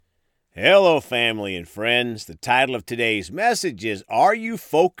Hello, family and friends. The title of today's message is, Are You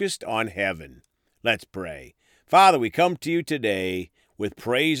Focused on Heaven? Let's pray. Father, we come to you today with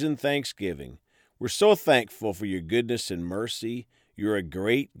praise and thanksgiving. We're so thankful for your goodness and mercy. You're a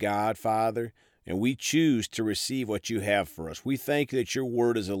great God, Father, and we choose to receive what you have for us. We thank you that your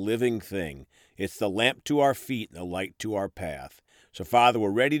word is a living thing. It's the lamp to our feet and the light to our path. So, Father,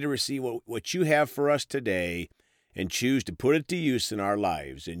 we're ready to receive what you have for us today and choose to put it to use in our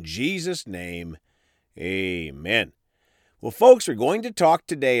lives. In Jesus' name, amen. Well, folks, we're going to talk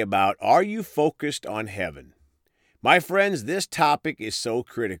today about, are you focused on heaven? My friends, this topic is so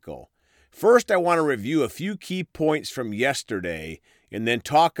critical. First, I want to review a few key points from yesterday and then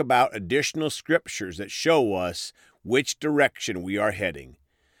talk about additional scriptures that show us which direction we are heading.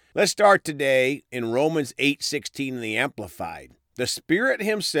 Let's start today in Romans 8:16 in the Amplified. The Spirit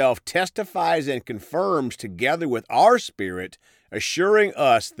himself testifies and confirms together with our spirit, assuring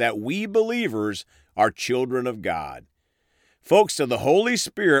us that we believers are children of God. Folks, so the Holy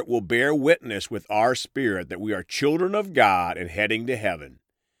Spirit will bear witness with our spirit that we are children of God and heading to heaven.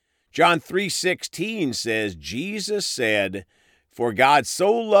 John 3:16 says, Jesus said, For God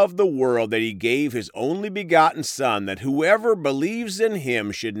so loved the world that he gave his only begotten Son, that whoever believes in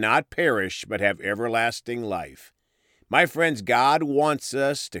him should not perish but have everlasting life. My friends, God wants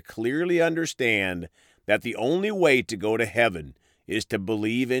us to clearly understand that the only way to go to heaven is to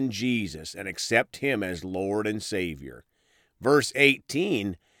believe in Jesus and accept him as Lord and Savior. Verse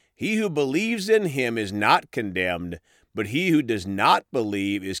 18, He who believes in him is not condemned, but he who does not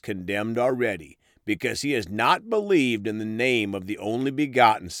believe is condemned already, because he has not believed in the name of the only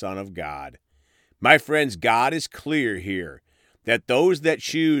begotten Son of God. My friends, God is clear here that those that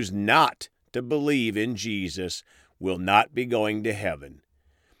choose not to believe in Jesus will not be going to heaven.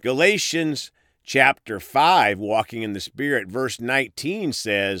 Galatians chapter 5, Walking in the Spirit, verse 19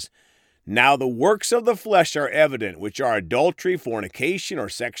 says, Now the works of the flesh are evident, which are adultery, fornication, or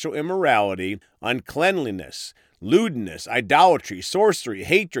sexual immorality, uncleanliness, lewdness, idolatry, sorcery,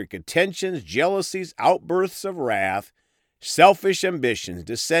 hatred, contentions, jealousies, outbursts of wrath, selfish ambitions,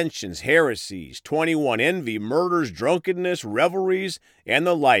 dissensions, heresies, 21, envy, murders, drunkenness, revelries, and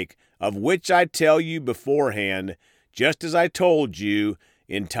the like, of which I tell you beforehand, just as I told you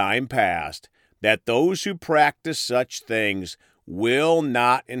in time past, that those who practice such things will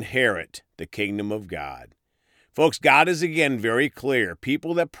not inherit the kingdom of God. Folks, God is again very clear.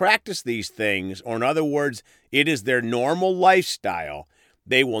 People that practice these things, or in other words, it is their normal lifestyle,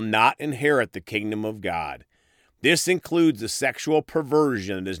 they will not inherit the kingdom of God. This includes the sexual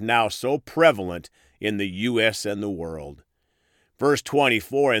perversion that is now so prevalent in the U.S. and the world. Verse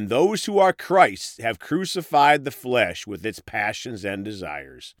 24, And those who are Christ's have crucified the flesh with its passions and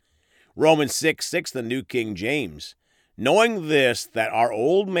desires. Romans 6:6, the New King James. Knowing this, that our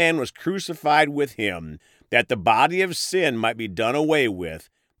old man was crucified with him, that the body of sin might be done away with,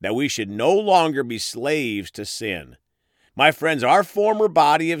 that we should no longer be slaves to sin. My friends, our former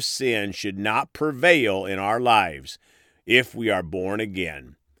body of sin should not prevail in our lives if we are born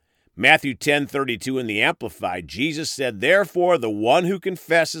again. Matthew 10:32 in the Amplified, Jesus said, Therefore the one who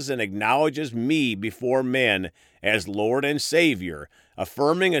confesses and acknowledges me before men as Lord and Savior,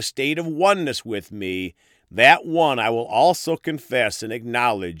 affirming a state of oneness with me, that one I will also confess and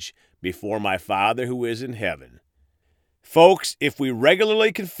acknowledge before my Father who is in heaven. Folks, if we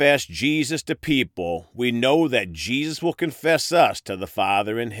regularly confess Jesus to people, we know that Jesus will confess us to the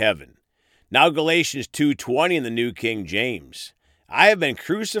Father in heaven. Now Galatians 2:20 in the New King James. I have been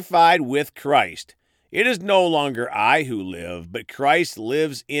crucified with Christ. It is no longer I who live, but Christ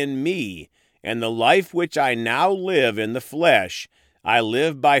lives in me, and the life which I now live in the flesh, I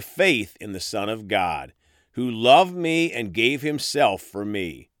live by faith in the Son of God, who loved me and gave himself for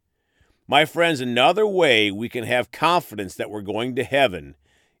me. My friends, another way we can have confidence that we're going to heaven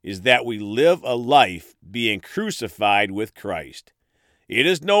is that we live a life being crucified with Christ. It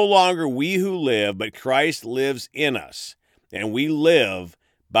is no longer we who live, but Christ lives in us, and we live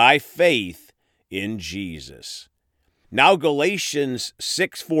by faith in Jesus. Now Galatians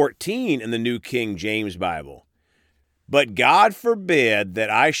 6:14 in the New King James Bible. But God forbid that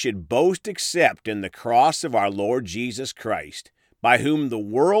I should boast except in the cross of our Lord Jesus Christ, by whom the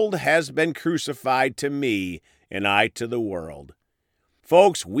world has been crucified to me, and I to the world.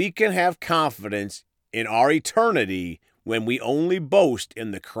 Folks, we can have confidence in our eternity when we only boast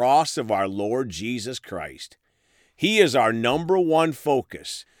in the cross of our Lord Jesus Christ. He is our number one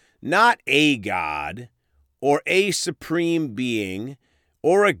focus, not a God or a supreme being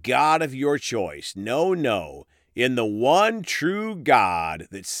or a God of your choice. No, in the one true God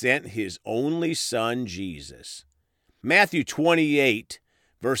that sent his only Son, Jesus. Matthew 28,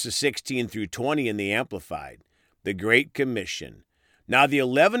 verses 16 through 20 in the Amplified. The Great Commission. Now the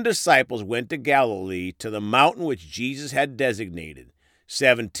 11 disciples went to Galilee, to the mountain which Jesus had designated.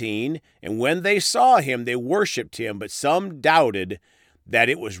 17, and when they saw him, they worshipped him, but some doubted that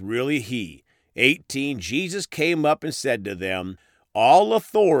it was really he. 18, Jesus came up and said to them, all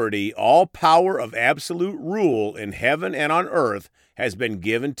authority, all power of absolute rule in heaven and on earth has been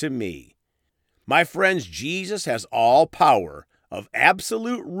given to me. My friends, Jesus has all power of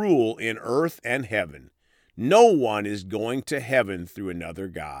absolute rule in earth and heaven. No one is going to heaven through another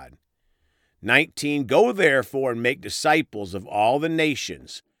God. 19, go therefore and make disciples of all the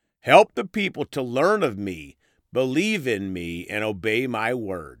nations. Help the people to learn of me, believe in me, and obey my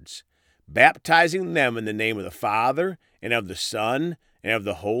words, baptizing them in the name of the Father, and of the Son, and of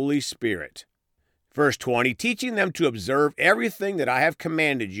the Holy Spirit. Verse 20, teaching them to observe everything that I have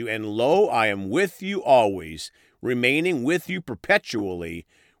commanded you, and lo, I am with you always, remaining with you perpetually,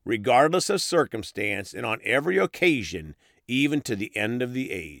 regardless of circumstance, and on every occasion, even to the end of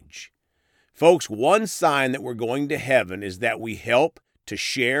the age. Folks, one sign that we're going to heaven is that we help to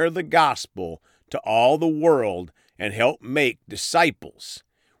share the gospel to all the world and help make disciples,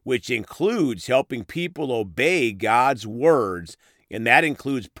 which includes helping people obey God's words, and that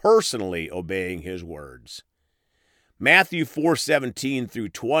includes personally obeying his words. Matthew 4:17 through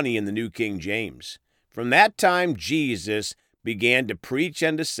 20 in the New King James. From that time Jesus began to preach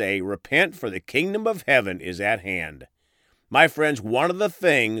and to say, repent, for the kingdom of heaven is at hand. My friends, one of the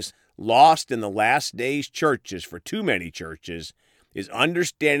things lost in the last days churches, for too many churches, is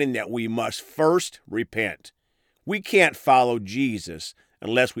understanding that we must first repent. We can't follow Jesus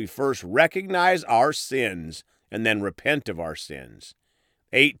unless we first recognize our sins and then repent of our sins.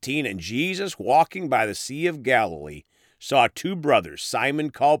 18, and Jesus, walking by the Sea of Galilee, saw two brothers, Simon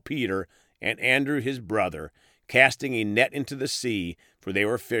called Peter, and Andrew his brother, casting a net into the sea, for they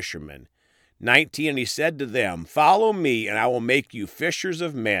were fishermen. 19, and he said to them, follow me, and I will make you fishers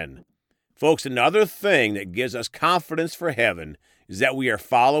of men. Folks, another thing that gives us confidence for heaven is that we are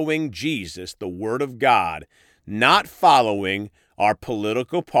following Jesus, the Word of God, not following our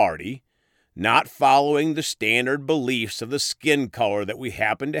political party, not following the standard beliefs of the skin color that we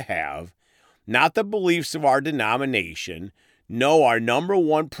happen to have, not the beliefs of our denomination. No, our number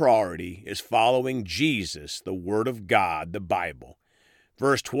one priority is following Jesus, the Word of God, the Bible.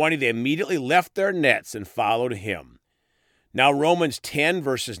 Verse 20, they immediately left their nets and followed him. Now Romans 10,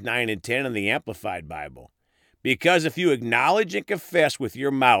 verses 9 and 10 in the Amplified Bible. Because if you acknowledge and confess with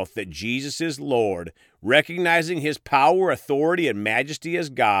your mouth that Jesus is Lord, recognizing his power, authority, and majesty as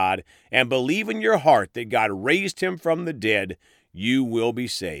God, and believe in your heart that God raised him from the dead, you will be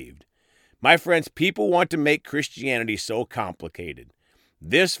saved. My friends, people want to make Christianity so complicated.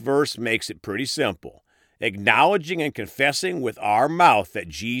 This verse makes it pretty simple. Acknowledging and confessing with our mouth that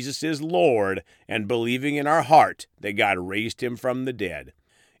Jesus is Lord and believing in our heart that God raised him from the dead.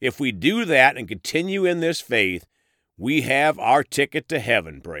 If we do that and continue in this faith, we have our ticket to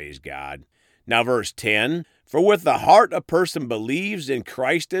heaven, praise God. Now verse 10, for with the heart a person believes in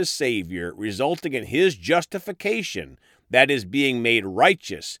Christ as Savior, resulting in his justification, that is, being made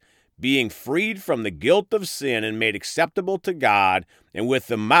righteous, being freed from the guilt of sin and made acceptable to God, and with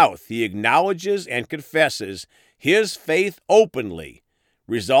the mouth he acknowledges and confesses his faith openly,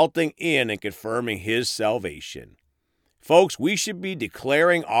 resulting in and confirming his salvation. Folks, we should be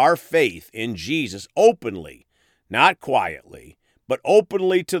declaring our faith in Jesus openly, not quietly, but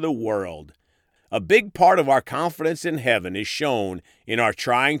openly to the world. A big part of our confidence in heaven is shown in our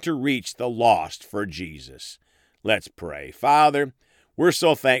trying to reach the lost for Jesus. Let's pray. Father, we're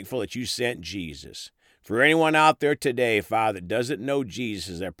so thankful that you sent Jesus. For anyone out there today, Father, that doesn't know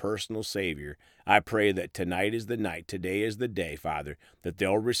Jesus as their personal Savior, I pray that tonight is the night, today is the day, Father, that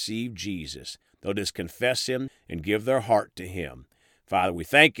they'll receive Jesus. They'll just confess him and give their heart to him. Father, we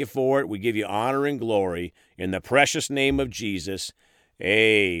thank you for it. We give you honor and glory in the precious name of Jesus.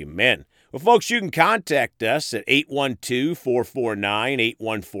 Amen. Well, folks, you can contact us at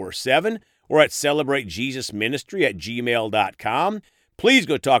 812-449-8147 or at celebratejesusministry@gmail.com. Please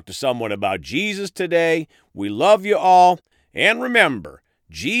go talk to someone about Jesus today. We love you all. And remember,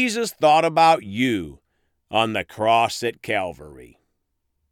 Jesus thought about you on the cross at Calvary.